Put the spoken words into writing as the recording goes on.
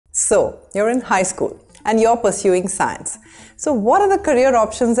So, you're in high school and you're pursuing science. So, what are the career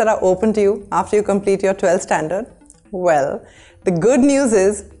options that are open to you after you complete your 12th standard? Well, the good news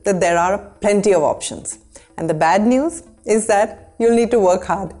is that there are plenty of options. And the bad news is that you'll need to work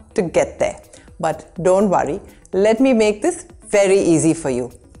hard to get there. But don't worry, let me make this very easy for you.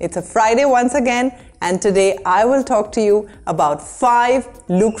 It's a Friday once again, and today I will talk to you about 5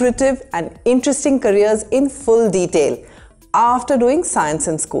 lucrative and interesting careers in full detail after doing science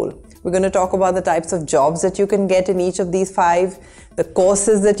in school. We're going to talk about the types of jobs that you can get in each of these 5, the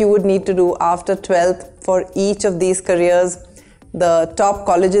courses that you would need to do after 12th for each of these careers, the top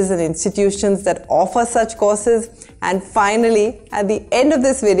colleges and institutions that offer such courses, and finally, at the end of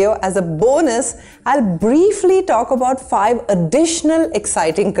this video, as a bonus, I'll briefly talk about 5 additional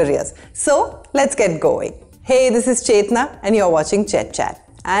exciting careers. So, let's get going. Hey, this is Chetna and you're watching ChetChat.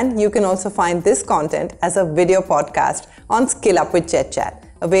 And you can also find this content as a video podcast on Skill Up with ChetChat,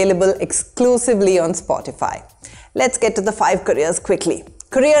 available exclusively on Spotify. Let's get to the 5 careers quickly.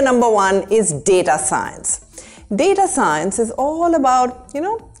 Career number 1 is data science. Data science is all about,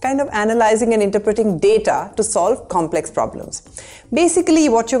 kind of analyzing and interpreting data to solve complex problems. Basically,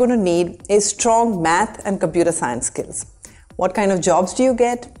 what you're going to need is strong math and computer science skills. What kind of jobs do you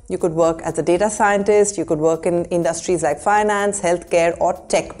get? You could work as a data scientist, you could work in industries like finance, healthcare, or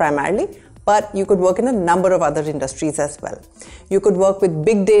tech primarily, but you could work in a number of other industries as well. You could work with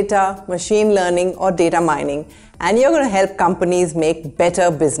big data, machine learning, or data mining, and you're going to help companies make better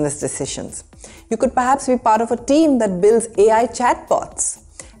business decisions. You could perhaps be part of a team that builds AI chatbots.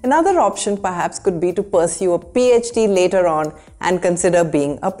 Another option perhaps could be to pursue a PhD later on and consider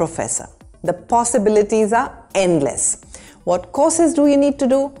being a professor. The possibilities are endless. What courses do you need to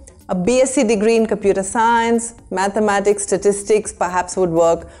do? A BSc degree in computer science, mathematics, statistics perhaps would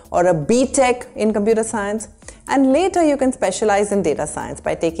work, or a BTech in computer science. And later you can specialize in data science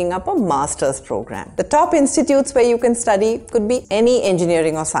by taking up a master's program. The top institutes where you can study could be any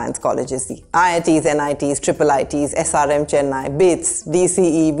engineering or science colleges, the IITs, NITs, IIITs, SRM, Chennai, BITS,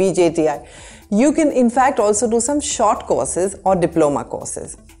 DCE, VJTI. You can in fact also do some short courses or diploma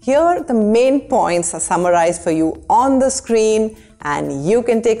courses. Here the main points are summarized for you on the screen, and you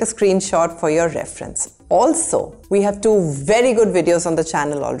can take a screenshot for your reference. Also, we have 2 very good videos on the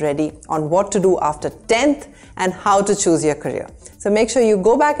channel already on what to do after 10th and how to choose your career. So make sure you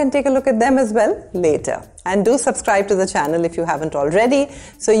go back and take a look at them as well later. And do subscribe to the channel if you haven't already,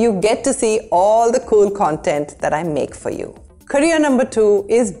 so you get to see all the cool content that I make for you. Career number 2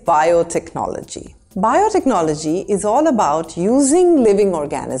 is biotechnology. Biotechnology is all about using living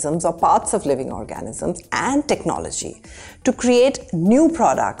organisms or parts of living organisms and technology to create new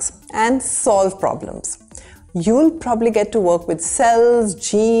products and solve problems. You'll probably get to work with cells,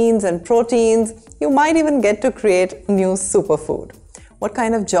 genes, and proteins. You might even get to create new superfood. What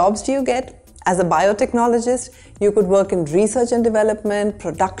kind of jobs do you get? As a biotechnologist, you could work in research and development,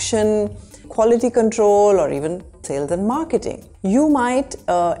 production, quality control, or even sales and marketing. You might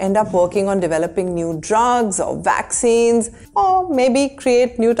end up working on developing new drugs or vaccines, or maybe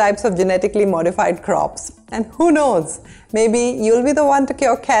create new types of genetically modified crops. And who knows, maybe you'll be the one to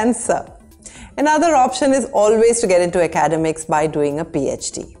cure cancer. Another option is always to get into academics by doing a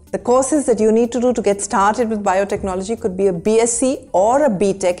PhD. The courses that you need to do to get started with biotechnology could be a BSc or a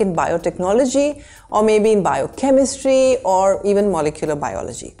BTech in biotechnology, or maybe in biochemistry or even molecular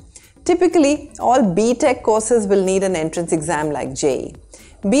biology. Typically, all BTech courses will need an entrance exam like JEE.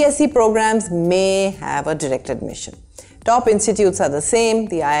 BSc programs may have a direct admission. Top institutes are the same,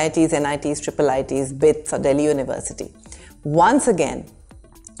 the IITs, NITs, IIITs, BITS, or Delhi University. Once again,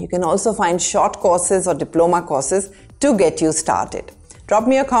 you can also find short courses or diploma courses to get you started. Drop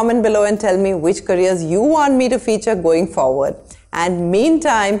me a comment below and tell me which careers you want me to feature going forward. And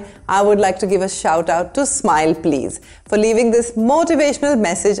meantime, I would like to give a shout out to Smile Please for leaving this motivational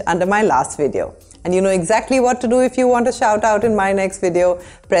message under my last video. And you know exactly what to do if you want a shout out in my next video.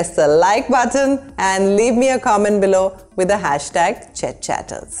 Press the like button and leave me a comment below with the hashtag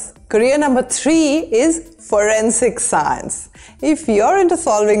ChetChatters. Career number 3 is forensic science. If you're into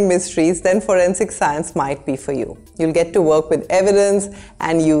solving mysteries, then forensic science might be for you. You'll get to work with evidence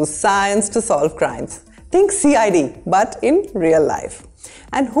and use science to solve crimes. Think CID, but in real life.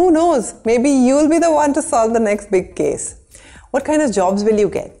 And who knows, maybe you'll be the one to solve the next big case. What kind of jobs will you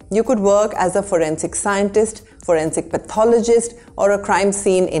get? You could work as a forensic scientist, forensic pathologist, or a crime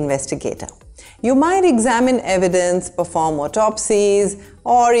scene investigator. You might examine evidence, perform autopsies,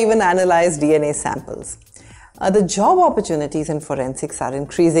 or even analyze DNA samples. The job opportunities in forensics are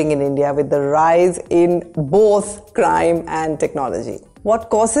increasing in India with the rise in both crime and technology.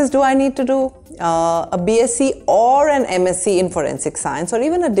 What courses do I need to do? A BSc or an MSc in forensic science, or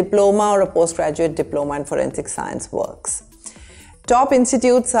even a diploma or a postgraduate diploma in forensic science works. Top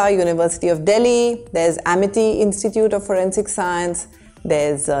institutes are University of Delhi, there's Amity Institute of Forensic Science,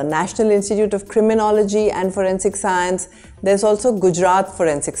 there's National Institute of Criminology and Forensic Science, there's also Gujarat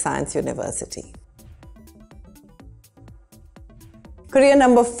Forensic Science University. Career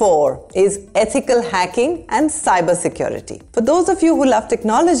number 4 is ethical hacking and cybersecurity. For those of you who love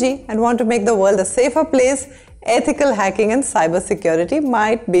technology and want to make the world a safer place, ethical hacking and cybersecurity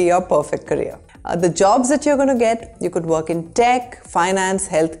might be your perfect career. The jobs that you're going to get, you could work in tech, finance,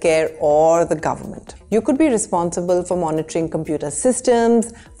 healthcare, or the government. You could be responsible for monitoring computer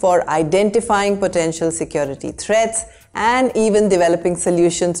systems, for identifying potential security threats, and even developing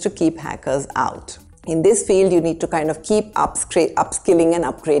solutions to keep hackers out. In this field, you need to kind of keep upskilling and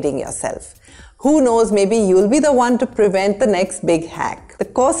upgrading yourself. Who knows, maybe you'll be the one to prevent the next big hack. The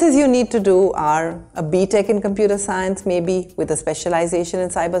courses you need to do are a BTech in computer science, maybe with a specialization in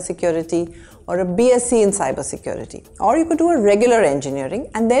cybersecurity, or a BSc in cybersecurity. Or you could do a regular engineering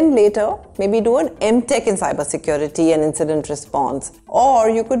and then later maybe do an MTech in cybersecurity and incident response. Or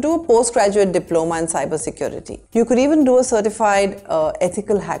you could do a postgraduate diploma in cybersecurity. You could even do a certified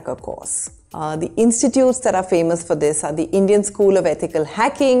ethical hacker course. The institutes that are famous for this are the Indian School of Ethical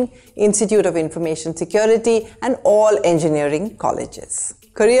Hacking, Institute of Information Security, and all engineering colleges.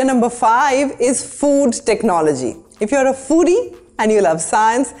 Career number 5 is food technology. If you're a foodie and you love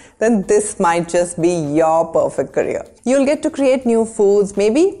science, then this might just be your perfect career. You'll get to create new foods.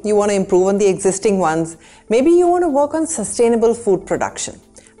 Maybe you want to improve on the existing ones. Maybe you want to work on sustainable food production.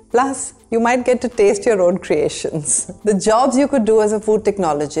 Plus, you might get to taste your own creations. The jobs you could do as a food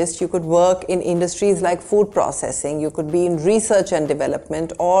technologist, you could work in industries like food processing, you could be in research and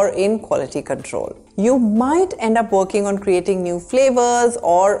development, or in quality control. You might end up working on creating new flavors,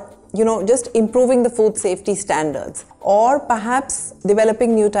 or just improving the food safety standards, or perhaps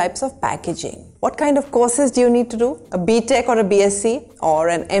developing new types of packaging. What kind of courses do you need to do? A BTech or a BSc, or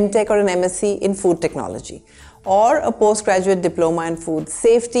an MTech or an MSc in food technology, or a postgraduate diploma in food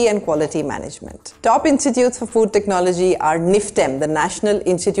safety and quality management. Top institutes for food technology are NIFTEM, the National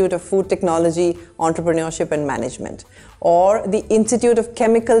Institute of Food Technology, Entrepreneurship and Management, or the Institute of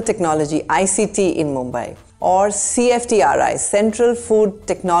Chemical Technology, ICT in Mumbai, or CFTRI, Central Food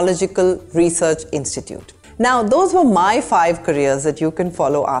Technological Research Institute. Now, those were my 5 careers that you can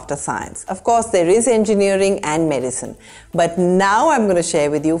follow after science. Of course, there is engineering and medicine. But now I'm going to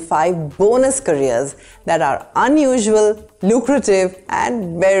share with you 5 bonus careers that are unusual, lucrative,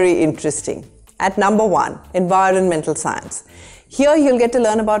 and very interesting. At number 1, environmental science. Here you'll get to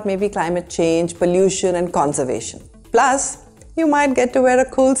learn about maybe climate change, pollution, and conservation. Plus, you might get to wear a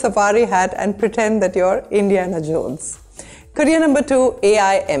cool safari hat and pretend that you're Indiana Jones. Career number 2,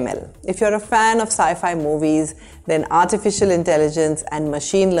 AI ML. If you're a fan of sci-fi movies, then artificial intelligence and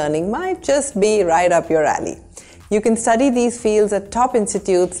machine learning might just be right up your alley. You can study these fields at top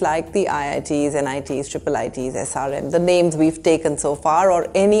institutes like the IITs, NITs, IIITs, SRM, the names we've taken so far, or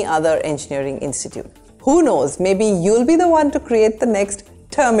any other engineering institute. Who knows, maybe you'll be the one to create the next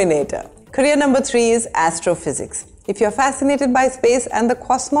Terminator. Career number 3 is astrophysics. If you're fascinated by space and the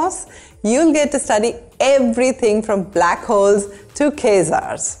cosmos, you'll get to study everything from black holes to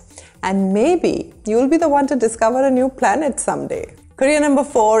quasars. And maybe you'll be the one to discover a new planet someday. Career number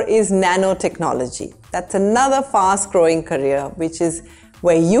 4 is nanotechnology. That's another fast-growing career, which is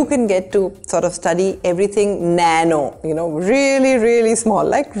where you can get to sort of study everything nano, really, really small,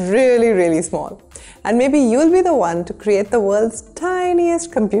 like really, really small. And maybe you'll be the one to create the world's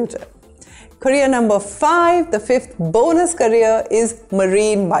tiniest computer. Career number 5, the 5th bonus career, is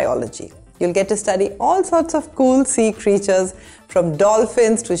marine biology. You'll get to study all sorts of cool sea creatures, from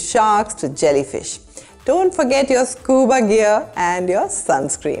dolphins to sharks to jellyfish. Don't forget your scuba gear and your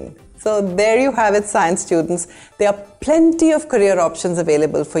sunscreen. So there you have it, science students. There are plenty of career options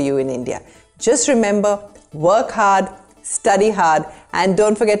available for you in India. Just remember, work hard, study hard, and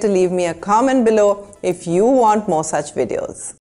don't forget to leave me a comment below if you want more such videos.